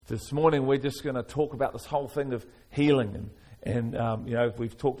This morning we're just going to talk about this whole thing of healing. And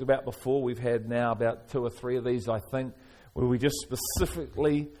we've talked about before, we've had now about 2 or 3 of these, I think, where we just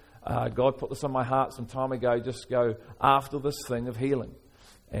specifically, God put this on my heart some time ago, just go after this thing of healing.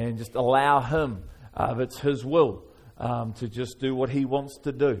 And just allow Him, if it's His will, to just do what He wants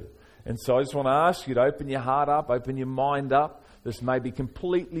to do. And so I just want to ask you to open your heart up, open your mind up. This may be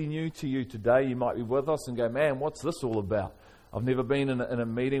completely new to you today. You might be with us and go, man, what's this all about? I've never been in a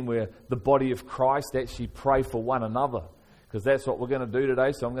meeting where the body of Christ actually pray for one another. Because that's what we're going to do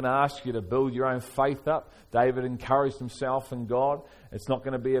today. So I'm going to ask you to build your own faith up. David encouraged himself in God. It's not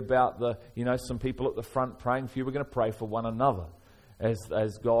going to be about some people at the front praying for you. We're going to pray for one another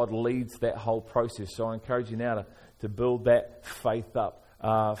as God leads that whole process. So I encourage you now to build that faith up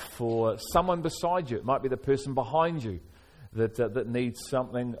for someone beside you. It might be the person behind you that needs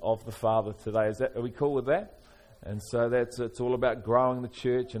something of the Father today. Are we cool with that? And so it's all about growing the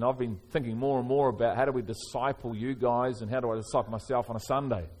church. And I've been thinking more and more about how do we disciple you guys and how do I disciple myself on a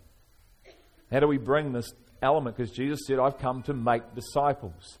Sunday? How do we bring this element? Because Jesus said, I've come to make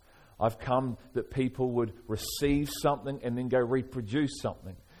disciples. I've come that people would receive something and then go reproduce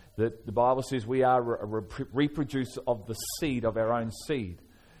something. That the Bible says we are a reproducer of the seed of our own seed.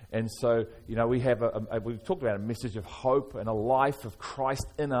 And so, we've talked about a message of hope and a life of Christ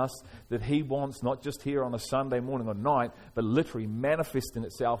in us that He wants not just here on a Sunday morning or night, but literally manifesting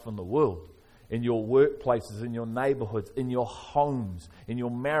itself in the world, in your workplaces, in your neighborhoods, in your homes, in your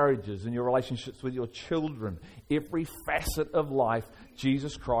marriages, in your relationships with your children. Every facet of life,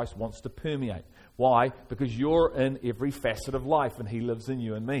 Jesus Christ wants to permeate. Why? Because you're in every facet of life and He lives in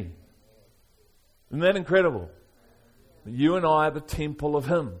you and me. Isn't that incredible? You and I are the temple of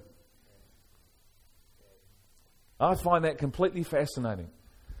Him. I find that completely fascinating.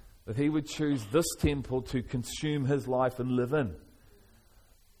 That He would choose this temple to consume His life and live in.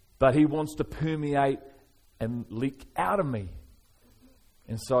 But He wants to permeate and leak out of me.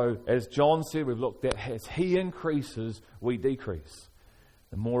 And so, as John said, we've looked at, as He increases, we decrease.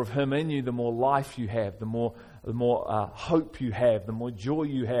 The more of Him in you, the more life you have, the more hope you have, the more joy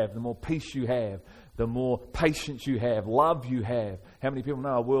you have, the more peace you have, the more patience you have, love you have. How many people know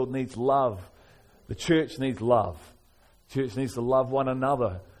our world needs love? The church needs love. The church needs to love one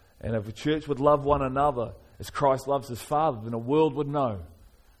another. And if a church would love one another as Christ loves His Father, then the world would know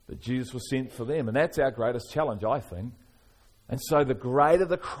that Jesus was sent for them. And that's our greatest challenge, I think. And so the greater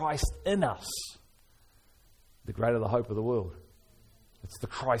the Christ in us, the greater the hope of the world. It's the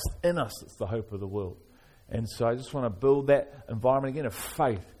Christ in us that's the hope of the world. And so I just want to build that environment again of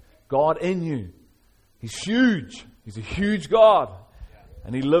faith. God in you. He's huge. He's a huge God.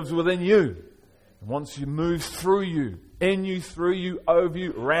 And He lives within you. And wants to move through you, in you, through you, over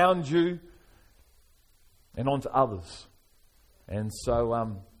you, around you, and onto others. And so,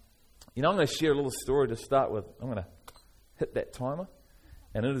 I'm going to share a little story to start with. I'm going to hit that timer,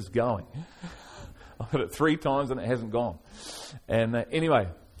 and it is going. I've hit it 3 times and it hasn't gone. And anyway,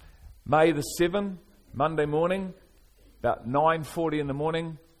 May the 7th, Monday morning, about 9:40 in the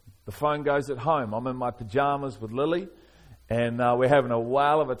morning, the phone goes at home. I'm in my pajamas with Lily, and we're having a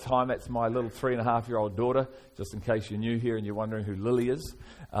whale of a time. That's my little 3.5-year-old daughter, just in case you're new here and you're wondering who Lily is.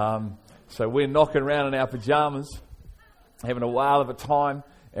 So we're knocking around in our pajamas, having a whale of a time.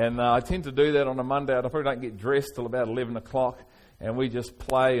 And I tend to do that on a Monday. I probably don't get dressed till about 11 o'clock. And we just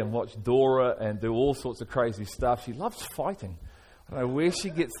play and watch Dora and do all sorts of crazy stuff. She loves fighting. I don't know where she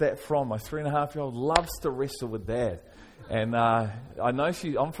gets that from. My 3.5-year-old loves to wrestle with Dad. And I know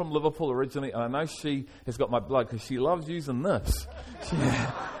I'm from Liverpool originally, and I know she has got my blood because she loves using this.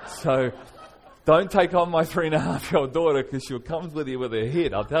 So don't take on my 3.5-year-old daughter because she'll come with you with her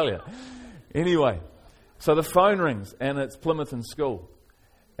head, I'll tell you. Anyway, so the phone rings, and it's Plymouth School.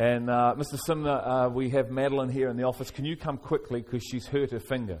 And Mr. Simnor, we have Madeline here in the office. Can you come quickly because she's hurt her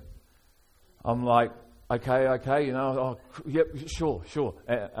finger? I'm like, okay, yep, sure.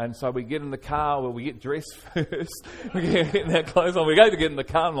 And so we get in the car, we get dressed first. We get our clothes on. We go to get in the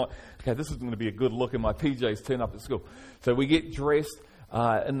car. I'm like, okay, this is going to be a good look, and my PJs turn up at school. So we get dressed.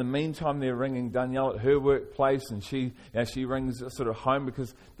 In the meantime, they're ringing Danielle at her workplace, and she rings sort of home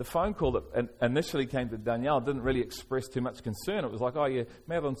because the phone call that initially came to Danielle didn't really express too much concern. It was like, oh yeah,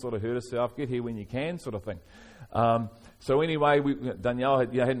 Madeline sort of hurt herself, get here when you can, sort of thing. So anyway, Danielle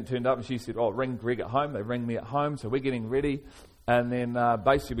hadn't turned up, and she said, oh, ring Greg at home. They ring me at home, so we're getting ready, and then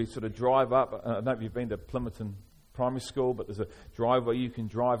basically we sort of drive up. I don't know if you've been to Plymouth Primary School, but there's a driveway you can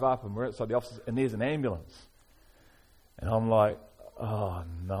drive up, and we're outside the offices, and there's an ambulance. And I'm like, oh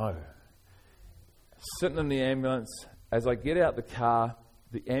no. Sitting in the ambulance, as I get out the car,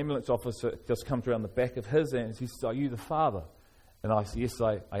 the ambulance officer just comes around the back of his and he says, are you the father? And I said, yes,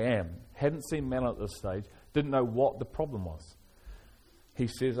 I am. Hadn't seen Madeline at this stage. Didn't know what the problem was. He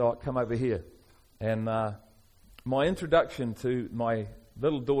says, come over here. And my introduction to my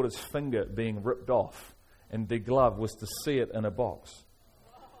little daughter's finger being ripped off and degloved was to see it in a box.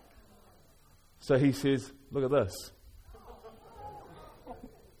 So he says, look at this.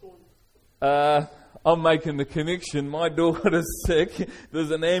 I'm making the connection. My daughter's sick.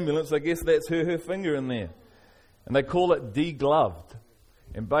 There's an ambulance. I guess that's her finger in there. And they call it degloved.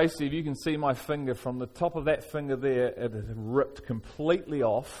 And basically, if you can see my finger from the top of that finger there, it is ripped completely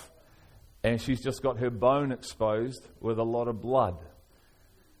off. And she's just got her bone exposed with a lot of blood.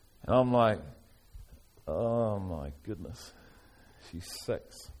 And I'm like, oh my goodness. She's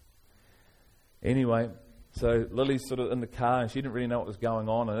 6. Anyway, so Lily's sort of in the car and she didn't really know what was going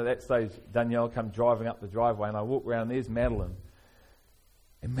on. And at that stage, Danielle come driving up the driveway and I walk around and there's Madeline.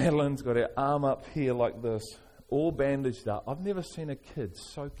 And Madeline's got her arm up here like this, all bandaged up. I've never seen a kid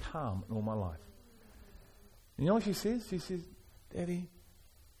so calm in all my life. You know what she says? She says, Daddy,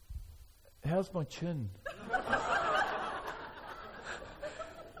 how's my chin?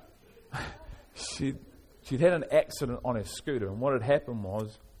 She'd had an accident on her scooter, and what had happened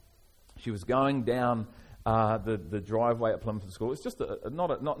was she was going down the driveway at Plymouth School. It's just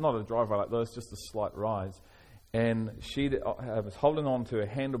not a driveway like this, just a slight rise. And she was holding on to her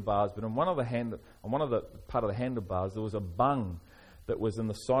handlebars, but on one of the part of the handlebars there was a bung that was in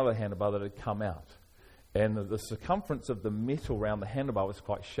the side of the handlebar that had come out, and the circumference of the metal around the handlebar was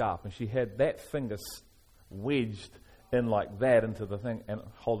quite sharp, and she had that finger wedged in like that into the thing and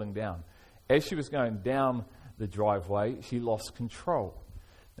holding down. As she was going down the driveway, she lost control,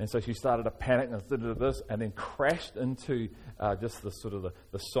 and so she started to panic and did this, and then crashed into just the sort of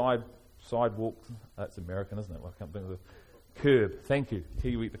the sidewalk. That's American, isn't it? Well, I can't think of the curb. Thank you,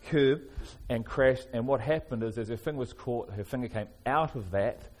 Kiwi. The curb, and crashed. And what happened is, as her finger was caught, her finger came out of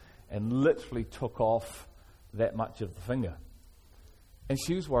that and literally took off that much of the finger. And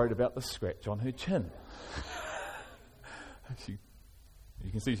she was worried about the scratch on her chin. You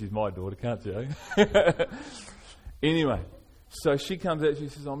can see she's my daughter, can't you? Anyway, so she comes out, she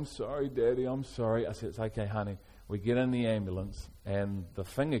says, I'm sorry, Daddy, I'm sorry. I said, it's okay, honey. We get in the ambulance, and the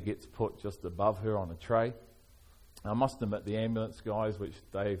finger gets put just above her on a tray. I must admit, the ambulance guys, which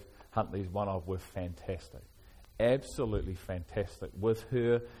Dave Huntley's one of, were fantastic. Absolutely fantastic with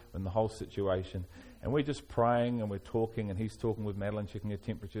her and the whole situation. And we're just praying and we're talking, and he's talking with Madeline, checking her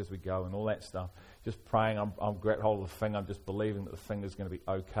temperature as we go and all that stuff. Just praying. I'm grabbed hold of the finger. I'm just believing that the finger's going to be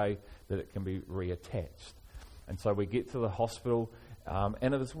okay, that it can be reattached. And so we get to the hospital,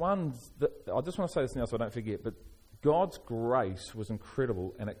 and it was one that, I just want to say this now so I don't forget, but God's grace was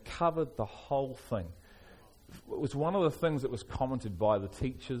incredible, and it covered the whole thing. It was one of the things that was commented by the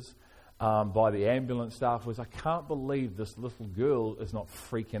teachers, by the ambulance staff, was, I can't believe this little girl is not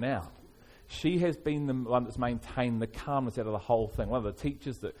freaking out. She has been the one that's maintained the calmness out of the whole thing. One of the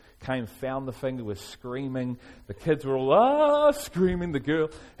teachers that came, found the finger, was screaming. The kids were all, screaming, the girl.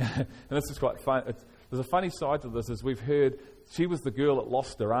 And this is quite fun. There's a funny side to this, as we've heard, she was the girl that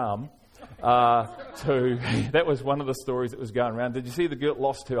lost her arm. That was one of the stories that was going around. Did you see the girl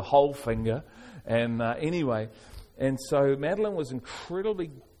lost her whole finger? And anyway, and so Madeline was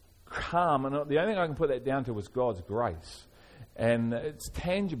incredibly calm, and the only thing I can put that down to was God's grace. And it's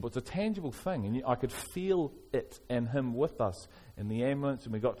tangible. It's a tangible thing, and I could feel it and Him with us in the ambulance.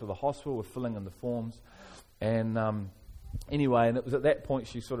 And we got to the hospital. We're filling in the forms, and anyway, and it was at that point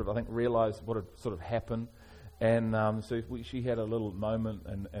she sort of, I think, realised what had sort of happened. And so she had a little moment,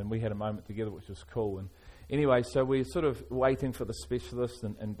 and we had a moment together, which was cool. And anyway, so we're sort of waiting for the specialist,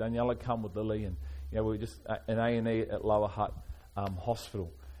 and Danielle had come with Lily, and we were just in A&E at Lower Hutt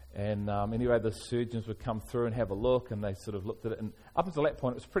Hospital. And anyway, the surgeons would come through and have a look, and they sort of looked at it. And up until that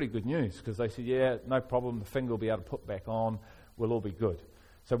point, it was pretty good news, because they said, yeah, no problem, the finger will be able to put back on, we'll all be good.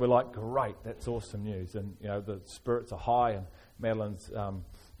 So we're like, great, that's awesome news. And, the spirits are high, and Madeline's,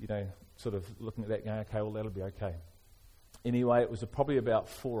 sort of looking at that going, okay, well, that'll be okay. Anyway, it was probably about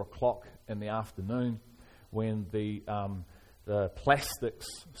 4 o'clock in the afternoon when the plastics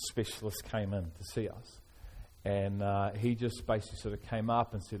specialist came in to see us. And he just basically sort of came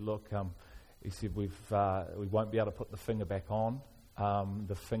up and said, look, he said, we won't be able to put the finger back on.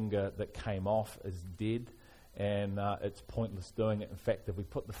 The finger that came off is dead, and it's pointless doing it. In fact, if we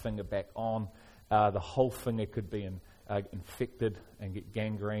put the finger back on, the whole finger could be infected and get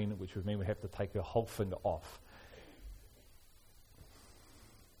gangrene, which would mean we have to take her whole finger off.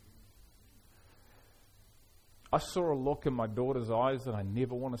 I saw a look in my daughter's eyes that I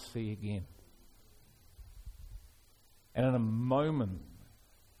never want to see again. And in a moment,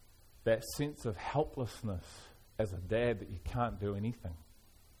 that sense of helplessness as a dad that you can't do anything.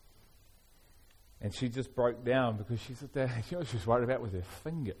 And she just broke down because she said, Dad, you know what she was worried about was her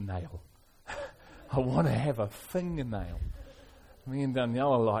fingernail. I want to have a fingernail. Me and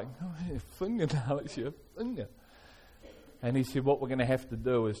Danielle are like, oh, your fingernail, it's your finger. And he said, what we're going to have to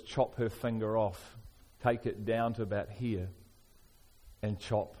do is chop her finger off, take it down to about here, and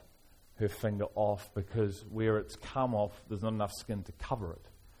chop her finger off, because where it's come off, there's not enough skin to cover it,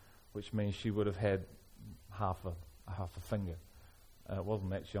 which means she would have had half a finger. It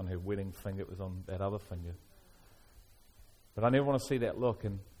wasn't actually on her wedding finger, it was on that other finger. But I never want to see that look.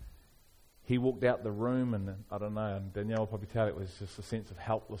 And he walked out the room, and I don't know, and Danielle will probably tell it was just a sense of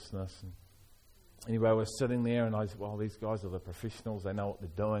helplessness. And anyway, I was sitting there, and I said, well, these guys are the professionals, they know what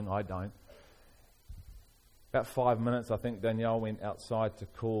they're doing, I don't. About 5 minutes, I think Danielle went outside to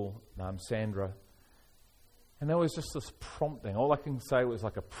call Sandra. And there was just this prompting. All I can say was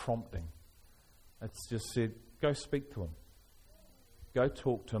like a prompting. It's just said, go speak to him. Go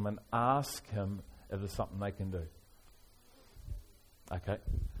talk to him and ask him if there's something they can do. Okay.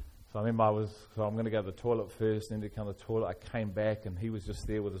 So I remember I'm going to go to the toilet first, and then to come to the toilet. I came back, and he was just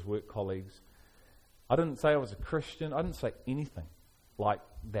there with his work colleagues. I didn't say I was a Christian. I didn't say anything like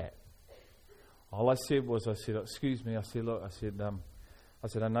that. All I said was, excuse me. I said, look,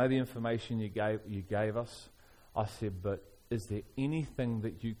 I know the information you gave us. I said, but is there anything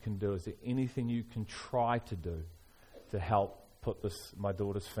that you can do? Is there anything you can try to do to help put my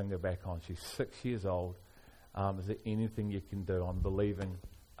daughter's finger back on? She's 6 years old. Is there anything you can do? I'm believing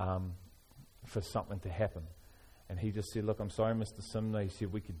for something to happen. And he just said, look, I'm sorry, Mr. Simnor. He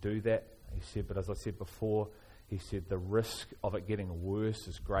said, we could do that. He said, but as I said before, he said the risk of it getting worse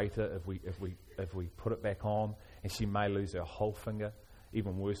is greater if we put it back on, and she may lose her whole finger.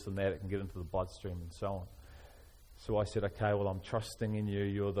 Even worse than that, it can get into the bloodstream and so on. So I said, okay, well, I'm trusting in you.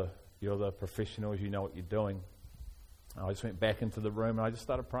 You're the professionals. You know what you're doing. And I just went back into the room, and I just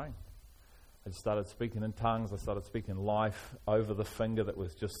started praying. I just started speaking in tongues. I started speaking life over the finger that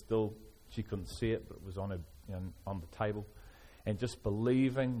was just still, she couldn't see it, but it was on the table. And just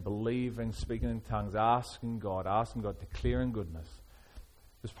believing, speaking in tongues, asking God, declaring goodness.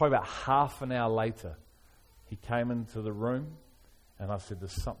 It was probably about half an hour later, he came into the room, and I said,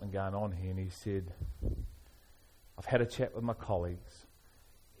 there's something going on here. And he said, I've had a chat with my colleagues.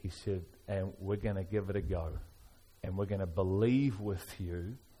 He said, and we're going to give it a go. And we're going to believe with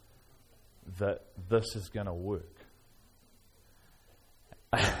you that this is going to work.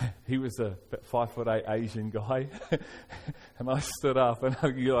 He was a 5'8" Asian guy, and I stood up, and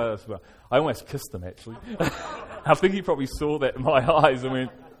I almost kissed him, actually. I think he probably saw that in my eyes and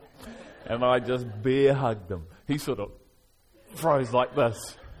I just bear hugged him. He sort of froze like this,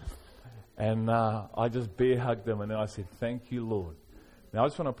 and I just bear hugged him, and then I said, thank you, Lord. Now I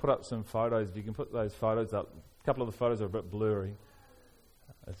just want to put up some photos. If you can put those photos up. A couple of the photos are a bit blurry.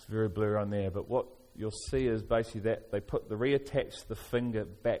 It's very blurry on there, but what you'll see is basically that they reattach the finger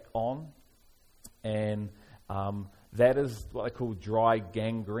back on, and that is what they call dry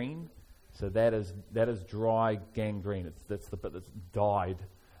gangrene. So that is dry gangrene. That's the bit that's died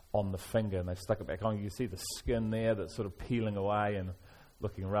on the finger, and they stuck it back on. You can see the skin there that's sort of peeling away and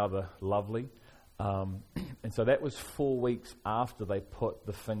looking rather lovely. And so that was 4 weeks after they put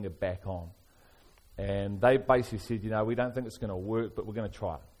the finger back on. And they basically said, we don't think it's going to work, but we're going to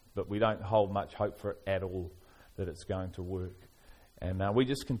try it. But we don't hold much hope for it at all that it's going to work. And we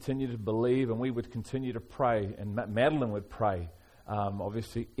just continue to believe, and we would continue to pray. And Madeline would pray,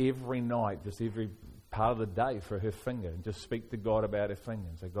 obviously, every night, just every part of the day for her finger, and just speak to God about her finger.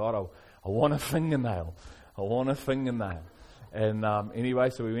 And say, God, I want a fingernail. I want a fingernail. And anyway,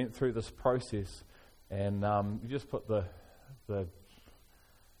 so we went through this process. And you just put the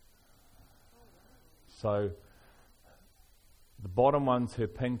So the bottom one's her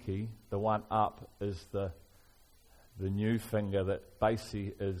pinky. The one up is the new finger that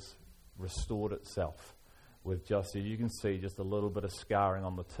basically is restored itself with just, you can see just a little bit of scarring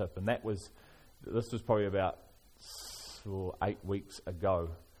on the tip. And this was probably about 8 weeks ago.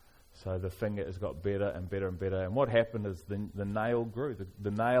 So the finger has got better and better and better. And what happened is the nail grew. The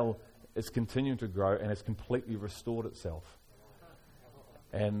nail is continuing to grow and has completely restored itself.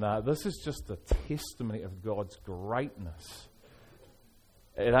 And this is just a testimony of God's greatness.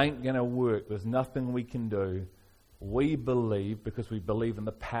 It ain't going to work. There's nothing we can do. We believe because we believe in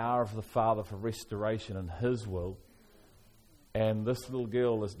the power of the Father for restoration and His will. And this little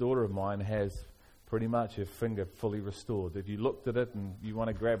girl, this daughter of mine, has pretty much her finger fully restored. If you looked at it and you want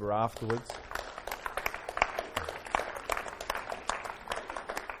to grab her afterwards,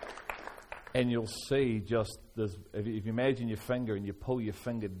 and you'll see just this, if you imagine your finger and you pull your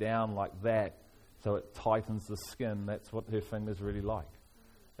finger down like that, so it tightens the skin. That's what her finger's really like.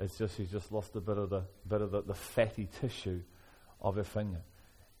 It's just she's just lost a bit of the fatty tissue of her finger.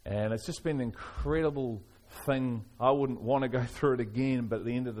 And it's just been an incredible thing. I wouldn't want to go through it again, but at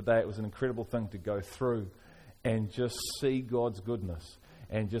the end of the day, it was an incredible thing to go through and just see God's goodness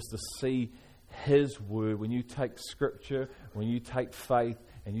and just to see His Word. When you take Scripture, when you take faith,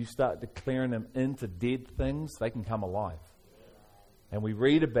 and you start declaring them into dead things, they can come alive. And we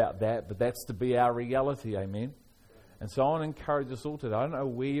read about that, but that's to be our reality, amen? And so I want to encourage us all today. I don't know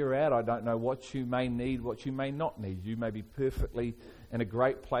where you're at. I don't know what you may need, what you may not need. You may be perfectly in a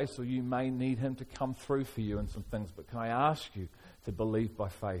great place, or you may need Him to come through for you in some things. But can I ask you to believe by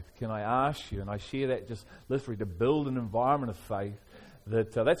faith? Can I ask you, and I share that just literally to build an environment of faith,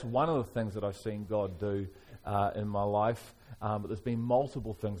 that's one of the things that I've seen God do in my life. But there's been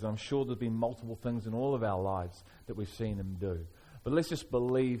multiple things, and I'm sure there's been multiple things in all of our lives that we've seen Him do. But let's just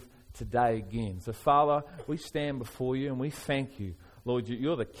believe today again. So, Father, we stand before You and we thank You. Lord,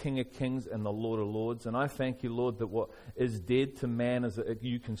 You're the King of Kings and the Lord of Lords. And I thank You, Lord, that what is dead to man is that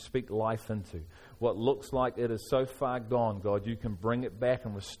You can speak life into. What looks like it is so far gone, God, You can bring it back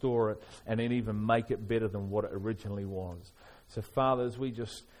and restore it and then even make it better than what it originally was. So, Father, as we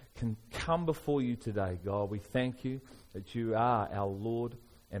just can come before You today, God, we thank You that You are our Lord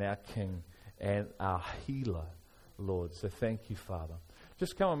and our King and our healer, Lord. So thank You, Father.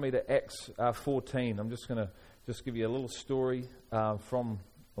 Just come with me to Acts 14. I'm just going to give you a little story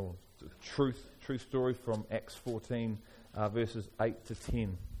true story from Acts 14, verses 8 to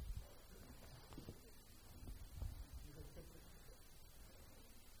 10.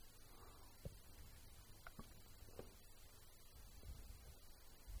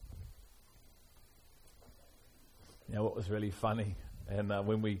 You know what was really funny, and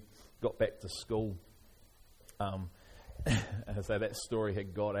when we got back to school, and so that story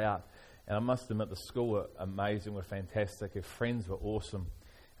had got out, and I must admit the school were amazing, were fantastic, her friends were awesome,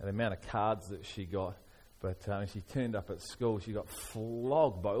 and the amount of cards that she got. But she turned up at school, she got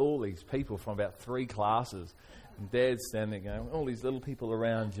flogged by all these people from about 3 classes. And Dad's standing there going, all these little people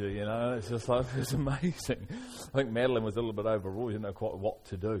around you, you know, it's just like, it's amazing. I think Madeline was a little bit overwrought, she didn't know quite what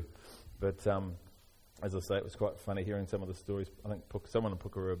to do. But as I say, it was quite funny hearing some of the stories. I think someone in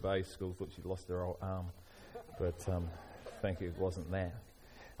Pukerua Bay School thought she'd lost her old arm. But thank you, it wasn't that.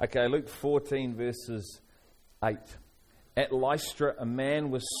 Okay, Luke 14 verses 8. At Lystra, a man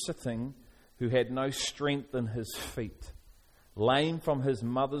was sitting who had no strength in his feet, lame from his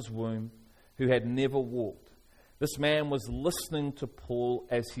mother's womb, who had never walked. This man was listening to Paul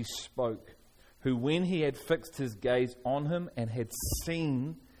as he spoke, who when he had fixed his gaze on him and had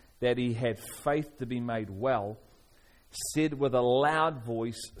seen that he had faith to be made well, said with a loud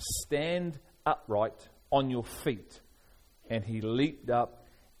voice, "Stand upright on your feet." And he leaped up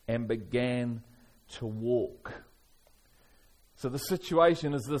and began to walk. So the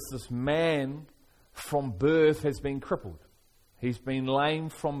situation is this man from birth has been crippled. He's been lame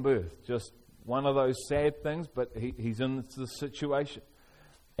from birth. Just one of those sad things, but he's in this situation.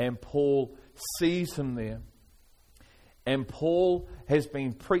 And Paul sees him there. And Paul has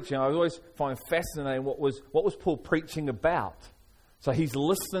been preaching. I always find fascinating what was Paul preaching about. So he's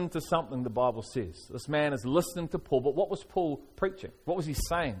listening to something the Bible says. This man is listening to Paul. But what was Paul preaching? What was he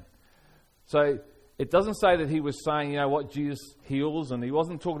saying? So it doesn't say that he was saying, you know what, Jesus heals. And he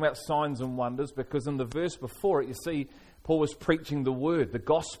wasn't talking about signs and wonders. Because in the verse before it, you see, Paul was preaching the word, the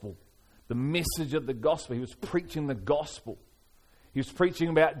gospel. The message of the gospel. He was preaching the gospel. He was preaching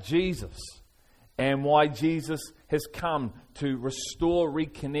about Jesus. And why Jesus has come to restore,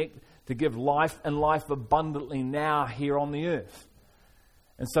 reconnect, to give life and life abundantly now here on the earth.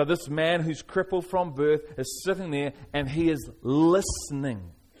 And so this man who's crippled from birth is sitting there and he is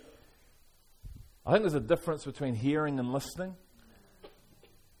listening. I think there's a difference between hearing and listening.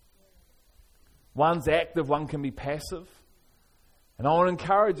 One's active, one can be passive. And I want to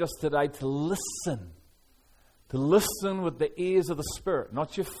encourage us today to listen. To listen with the ears of the Spirit,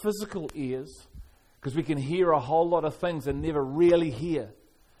 not your physical ears, because we can hear a whole lot of things and never really hear.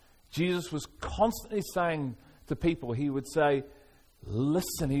 Jesus was constantly saying to people, he would say,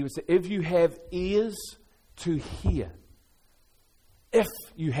 listen. He would say, if you have ears to hear, if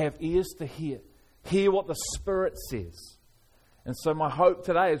you have ears to hear what the Spirit says. And so my hope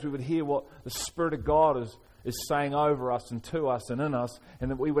today is we would hear what the Spirit of God is saying over us and to us and in us,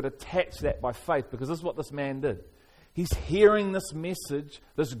 and that we would attach that by faith, because this is what this man did. He's hearing this message,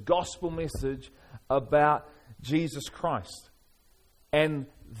 this gospel message about Jesus Christ. And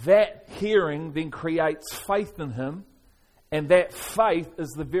that hearing then creates faith in him, and that faith is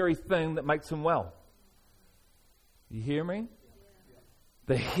the very thing that makes him well. You hear me?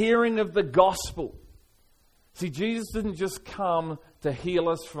 The hearing of the gospel. See, Jesus didn't just come to heal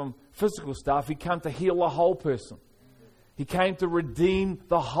us from physical stuff. He came to heal the whole person. He came to redeem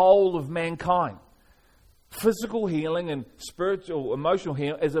the whole of mankind. Physical healing and spiritual, emotional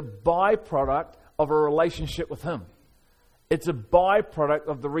healing is a byproduct of a relationship with Him. It's a byproduct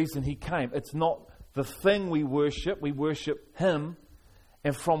of the reason He came. It's not the thing we worship Him.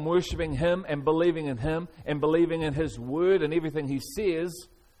 And from worshiping Him and believing in Him and believing in His Word and everything He says,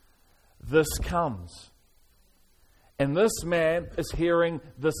 this comes. And this man is hearing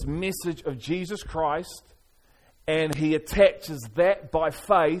this message of Jesus Christ, and he attaches that by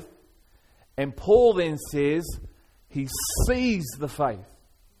faith. And Paul then says he sees the faith.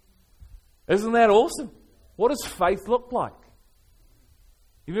 Isn't that awesome? What does faith look like?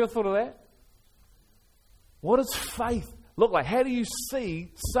 Have you ever thought of that? What does faith look like? How do you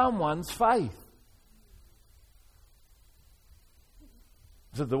see someone's faith?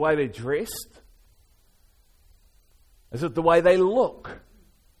 Is it the way they're dressed? Is it the way they look?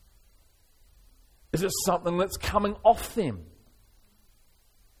 Is it something that's coming off them?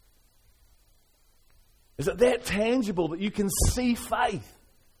 Is it that tangible that you can see faith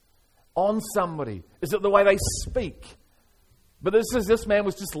on somebody? Is it the way they speak? But this man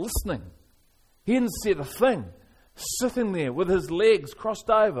was just listening. He hadn't said a thing. Sitting there with his legs crossed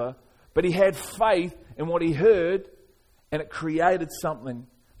over, but he had faith in what he heard, and it created something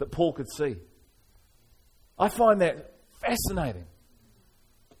that Paul could see. I find that fascinating.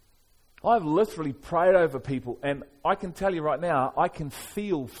 I've literally prayed over people, and I can tell you right now, I can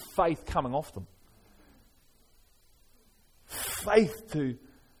feel faith coming off them. Faith to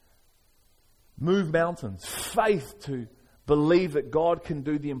move mountains. Faith to believe that God can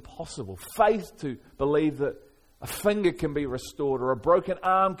do the impossible. Faith to believe that a finger can be restored, or a broken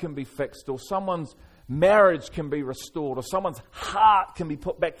arm can be fixed, or someone's marriage can be restored, or someone's heart can be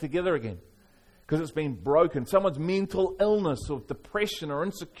put back together again because it's been broken. Someone's mental illness or depression or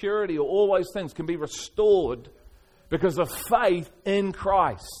insecurity or all those things can be restored because of faith in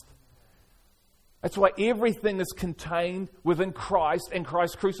Christ. That's why everything is contained within Christ and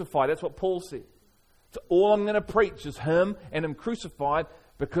Christ crucified. That's what Paul said. So all I'm going to preach is Him and Him crucified,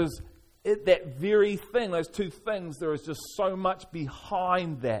 because that very thing, those two things, there is just so much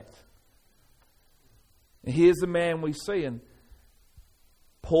behind that. And here's the man we see, and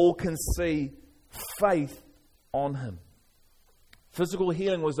Paul can see faith on him. Physical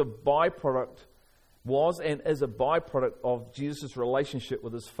healing was a byproduct, was and is a byproduct of Jesus' relationship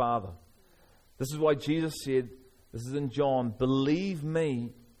with His Father. This is why Jesus said, this is in John, "Believe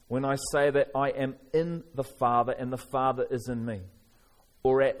me when I say that I am in the Father and the Father is in me."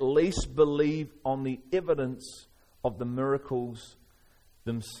 Or at least believe on the evidence of the miracles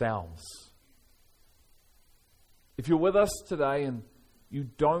themselves. If you're with us today and you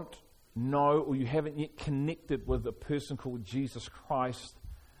don't know, or you haven't yet connected with a person called Jesus Christ,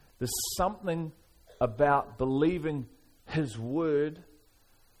 there's something about believing His Word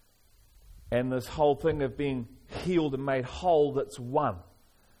and this whole thing of being healed and made whole that's one.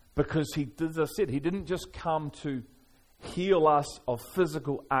 Because He, as I said, He didn't just come to heal us of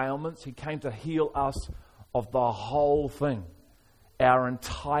physical ailments. He came to heal us of the whole thing, our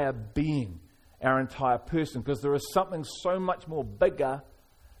entire being, our entire person. Because there is something so much more bigger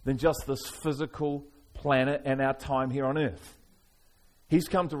than just this physical planet and our time here on earth. He's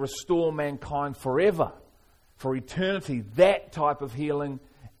come to restore mankind forever, for eternity, that type of healing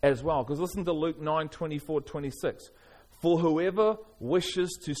as well. Because listen to Luke 9:24-26. "For whoever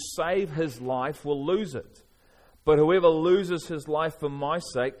wishes to save his life will lose it. But whoever loses his life for my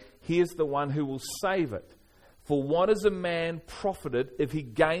sake, he is the one who will save it. For what is a man profited if he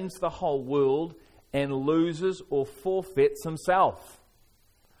gains the whole world and loses or forfeits himself?"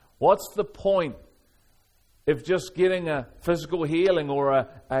 What's the point of just getting a physical healing or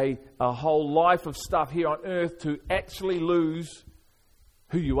a whole life of stuff here on earth to actually lose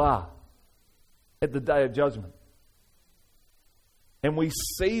who you are at the day of judgment? And we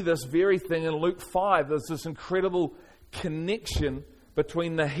see this very thing in Luke 5. There's this incredible connection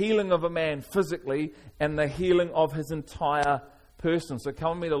between the healing of a man physically and the healing of his entire person. So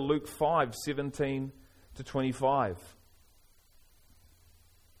come with me to Luke 5:17-25.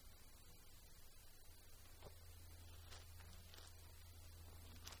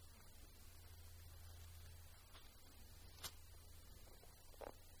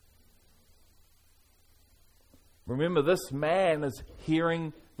 Remember, this man is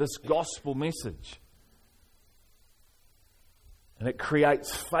hearing this gospel message. And it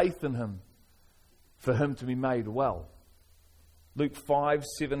creates faith in him for him to be made well. Luke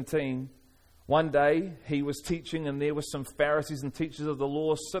 5:17, One day he was teaching, and there were some Pharisees and teachers of the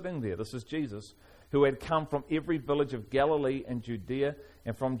law sitting there. This is Jesus, who had come from every village of Galilee and Judea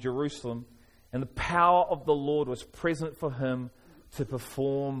and from Jerusalem. And the power of the Lord was present for him to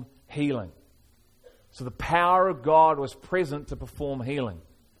perform healing. So the power of God was present to perform healing.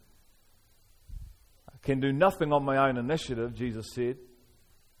 I can do nothing on my own initiative, Jesus said,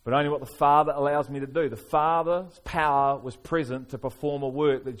 but only what the Father allows me to do. The Father's power was present to perform a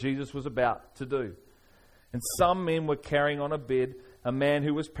work that Jesus was about to do. And some men were carrying on a bed a man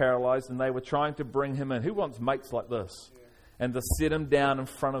who was paralyzed, and they were trying to bring him in. Who wants mates like this? Yeah. And to set him down in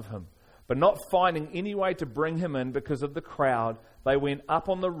front of him. But not finding any way to bring him in because of the crowd, they went up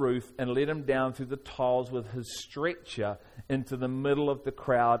on the roof and let him down through the tiles with his stretcher into the middle of the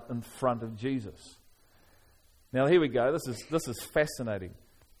crowd in front of Jesus. Now here we go. This is fascinating.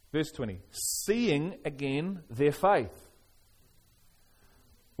 Verse 20. Seeing again their faith.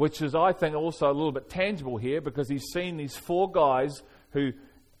 Which is, I think, also a little bit tangible here, because he's seen these four guys who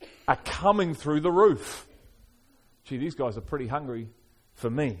are coming through the roof. Gee, these guys are pretty hungry for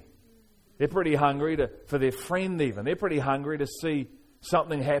me. They're pretty hungry for their friend even. They're pretty hungry to see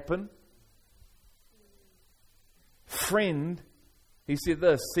something happen. Friend, he said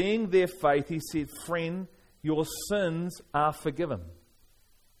this, seeing their faith, he said, friend, your sins are forgiven.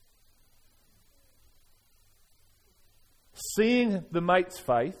 Seeing the mate's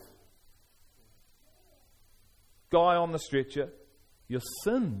faith, guy on the stretcher, your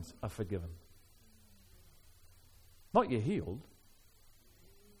sins are forgiven. Not you're healed.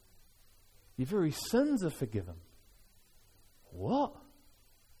 Your very sins are forgiven. What?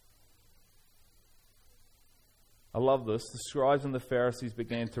 I love this. The scribes and the Pharisees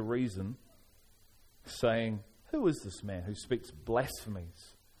began to reason, saying, who is this man who speaks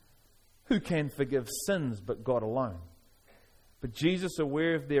blasphemies? Who can forgive sins but God alone? But Jesus,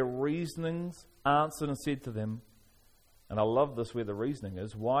 aware of their reasonings, answered and said to them, and I love this where the reasoning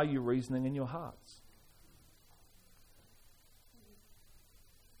is, why are you reasoning in your hearts?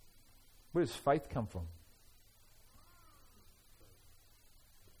 Where does faith come from?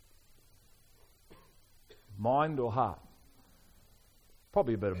 Mind or heart?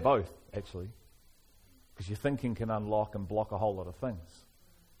 Probably a bit of both, actually. Because your thinking can unlock and block a whole lot of things.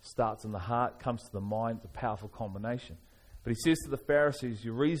 Starts in the heart, comes to the mind, it's a powerful combination. But he says to the Pharisees,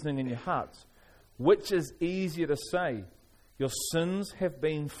 you're reasoning in your hearts. Which is easier to say, your sins have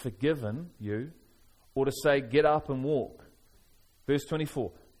been forgiven you, or to say, get up and walk? Verse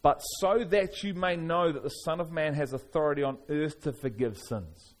 24. But so that you may know that the Son of Man has authority on earth to forgive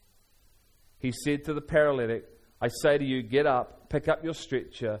sins. He said to the paralytic, I say to you, get up, pick up your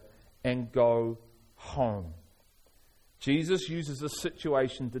stretcher, and go home. Jesus uses this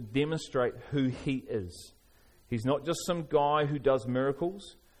situation to demonstrate who he is. He's not just some guy who does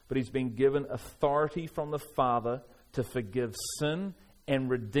miracles, but he's been given authority from the Father to forgive sin and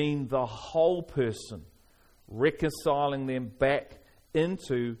redeem the whole person, reconciling them back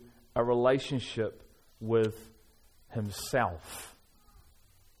into a relationship with himself.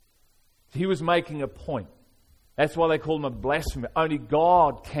 He was making a point. That's why they call him a blasphemer. Only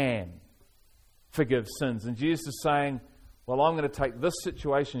God can forgive sins. And Jesus is saying, well, I'm going to take this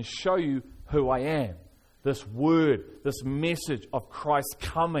situation and show you who I am. This word, this message of Christ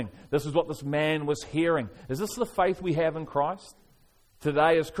coming. This is what this man was hearing. Is this the faith we have in Christ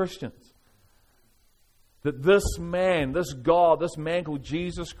today as Christians? That this man, this God, this man called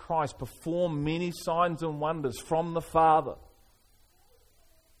Jesus Christ performed many signs and wonders from the Father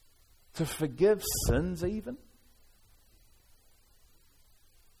to forgive sins even?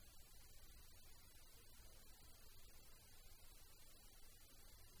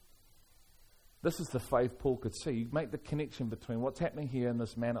 This is the faith Paul could see. You make the connection between what's happening here and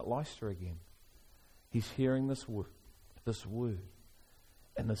this man at Lystra again. He's hearing this word,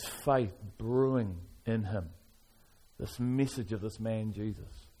 and this faith brewing in him. This message of this man,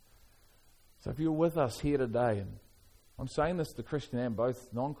 Jesus. So if you're with us here today, and I'm saying this to Christian and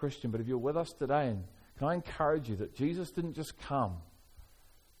both non-Christian, but if you're with us today, and can I encourage you that Jesus didn't just come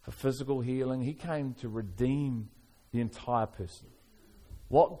for physical healing. He came to redeem the entire person.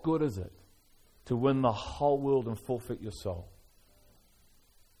 What good is it to win the whole world and forfeit your soul?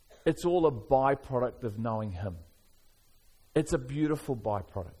 It's all a byproduct of knowing him. It's a beautiful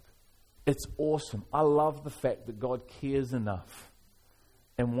byproduct. It's awesome. I love the fact that God cares enough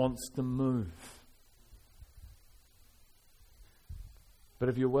and wants to move. But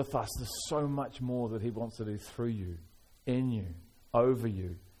if you're with us, there's so much more that he wants to do through you, in you, over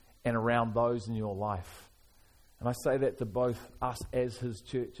you, and around those in your life. And I say that to both us as his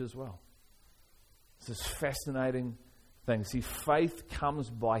church as well. It's this fascinating thing. See, faith comes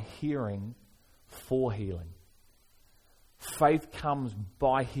by hearing, for healing. Faith comes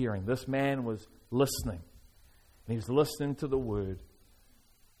by hearing. This man was listening. And he was listening to the word.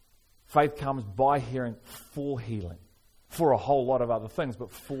 Faith comes by hearing for healing. For a whole lot of other things,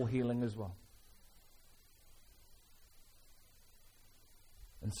 but for healing as well.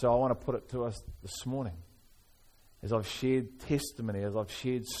 And so I want to put it to us this morning. As I've shared testimony, as I've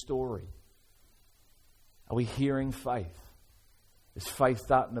shared story. Are we hearing faith? Is faith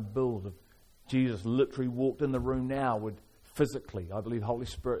starting to build? If Jesus literally walked in the room now, would physically, I believe the Holy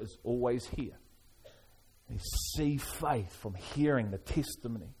Spirit is always here. And you see faith from hearing the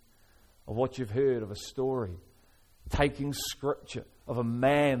testimony of what you've heard of a story. Taking scripture of a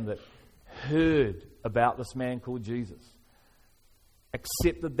man that heard about this man called Jesus.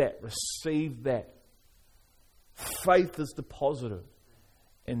 Accepted that, received that. Faith is deposited.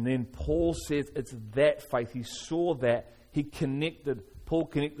 And then Paul says it's that faith. He saw that. Paul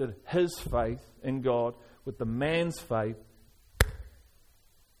connected his faith in God with the man's faith.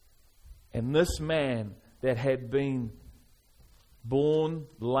 And this man that had been born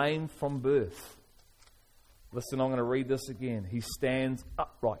lame from birth. Listen, I'm going to read this again. He stands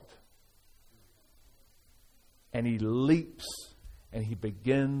upright. And he leaps and he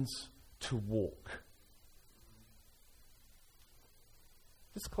begins to walk.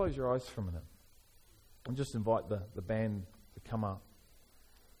 Just close your eyes for a minute. And just invite the band to come up.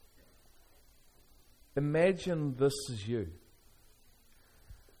 Imagine this is you.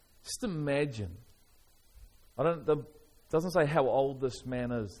 Just imagine. Doesn't say how old this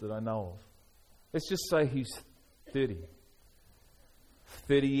man is that I know of. Let's just say he's 30.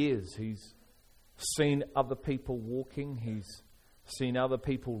 30 years. He's seen other people walking. He's seen other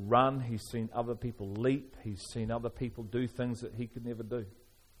people run. He's seen other people leap. He's seen other people do things that he could never do.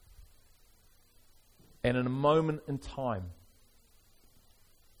 And in a moment in time,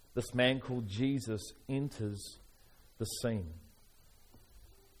 this man called Jesus enters the scene.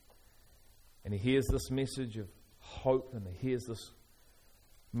 And he hears this message of hope, and he hears this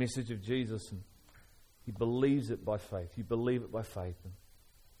message of Jesus, and he believes it by faith. You believe it by faith. And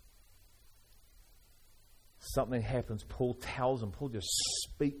something happens. Paul tells him. Paul just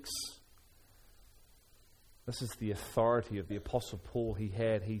speaks. This is the authority of the Apostle Paul he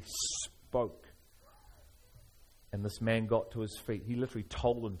had. He spoke. And this man got to his feet. He literally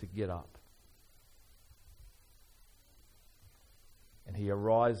told him to get up. And he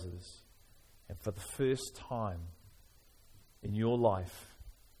arises. And for the first time in your life,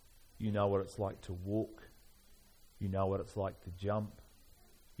 you know what it's like to walk. You know what it's like to jump.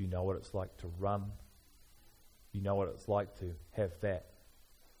 You know what it's like to run. You know what it's like to have that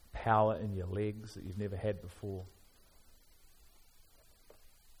power in your legs that you've never had before.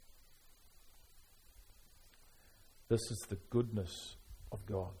 This is the goodness of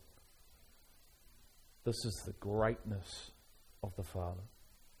God. This is the greatness of the Father.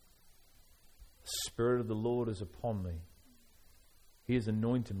 The Spirit of the Lord is upon me. He has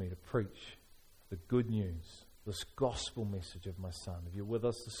anointed me to preach the good news, this gospel message of my Son. If you're with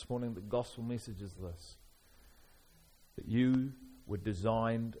us this morning, the gospel message is this: that you were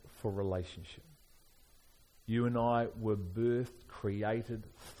designed for relationship. You and I were birthed, created,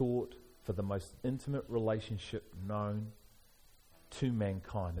 thought for the most intimate relationship known to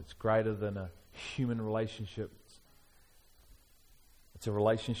mankind. It's greater than a human relationship. It's a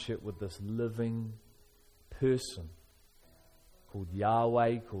relationship with this living person called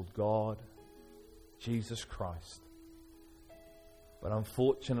Yahweh, called God, Jesus Christ. But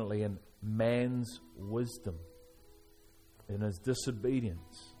unfortunately, in man's wisdom, in his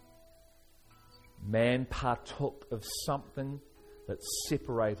disobedience, man partook of something that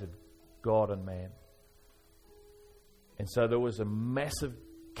separated God and man. And so there was a massive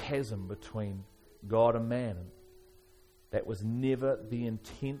chasm between God and man. That was never the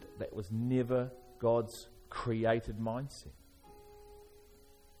intent. That was never God's created mindset.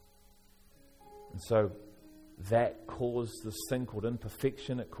 And so that caused this thing called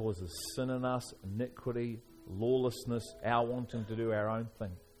imperfection. It causes sin in us, iniquity, lawlessness, our wanting to do our own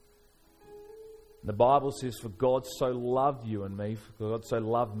thing. The Bible says, for God so loved you and me, for God so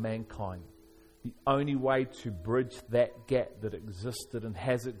loved mankind. The only way to bridge that gap that existed and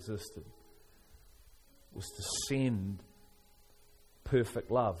has existed was to send perfect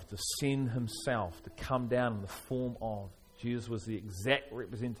love, to send himself, to come down in the form of. Jesus was the exact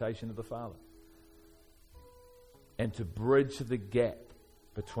representation of the Father. And to bridge the gap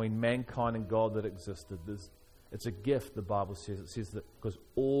between mankind and God that existed. It's a gift, the Bible says. It says that because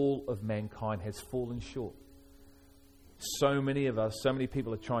all of mankind has fallen short. So many of us, so many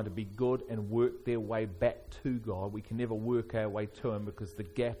people are trying to be good and work their way back to God. We can never work our way to Him because the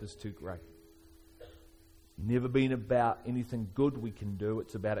gap is too great. never been about anything good we can do.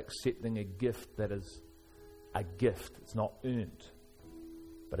 It's about accepting a gift that is a gift. It's not earned,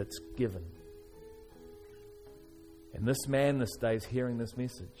 but it's given. And this man this day is hearing this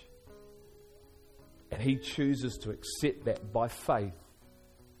message. And he chooses to accept that by faith.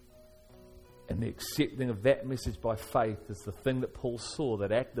 And the accepting of that message by faith is the thing that Paul saw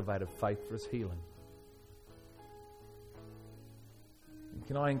that activated faith for his healing. And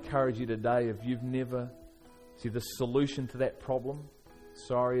can I encourage you today, if you've never... See, the solution to that problem,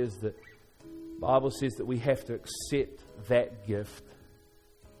 is that the Bible says that we have to accept that gift,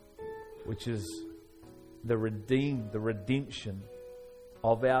 which is the redemption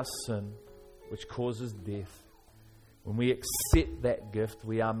of our sin, which causes death. When we accept that gift,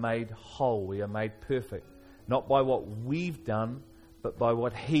 we are made whole, we are made perfect, not by what we've done, but by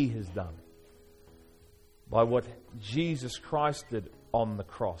what He has done. By what Jesus Christ did on the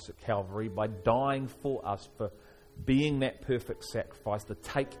cross at Calvary, by dying for us, for being that perfect sacrifice to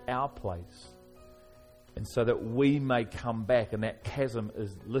take our place, and so that we may come back. And that chasm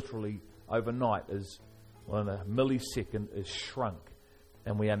is literally overnight, is in a millisecond, is shrunk,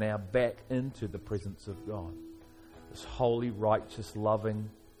 and we are now back into the presence of God, this holy, righteous, loving,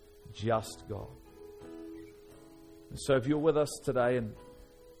 just God. And so if you're with us today, and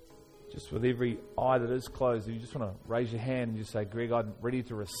just with every eye that is closed, if you just want to raise your hand and just say, Greg, I'm ready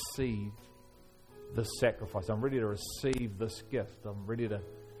to receive this sacrifice. I'm ready to receive this gift. I'm ready to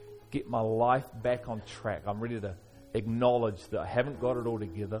get my life back on track. I'm ready to acknowledge that I haven't got it all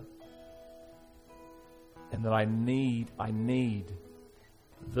together, and that I need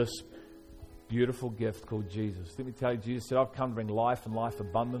this beautiful gift called Jesus. Let me tell you, Jesus said, I've come to bring life and life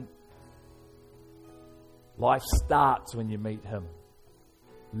abundant. Life starts when you meet Him.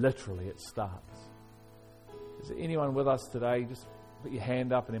 Literally, it starts. Is there anyone with us today? Just put your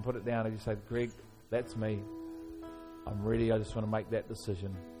hand up and then put it down and just say, Greg, that's me. I'm ready. I just want to make that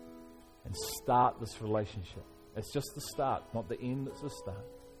decision and start this relationship. It's just the start, not the end, it's the start.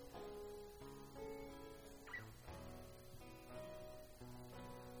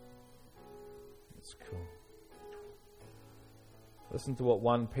 That's cool. Listen to what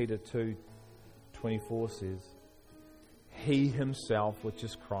 1 Peter 2:24 says. He Himself, which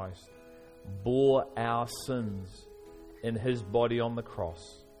is Christ, bore our sins in His body on the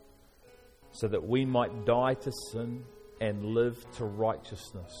cross, so that we might die to sin and live to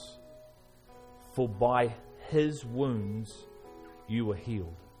righteousness. For by His wounds you were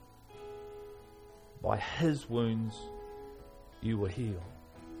healed. By His wounds you were healed.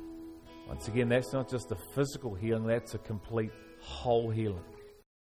 Once again, that's not just a physical healing, that's a complete whole healing.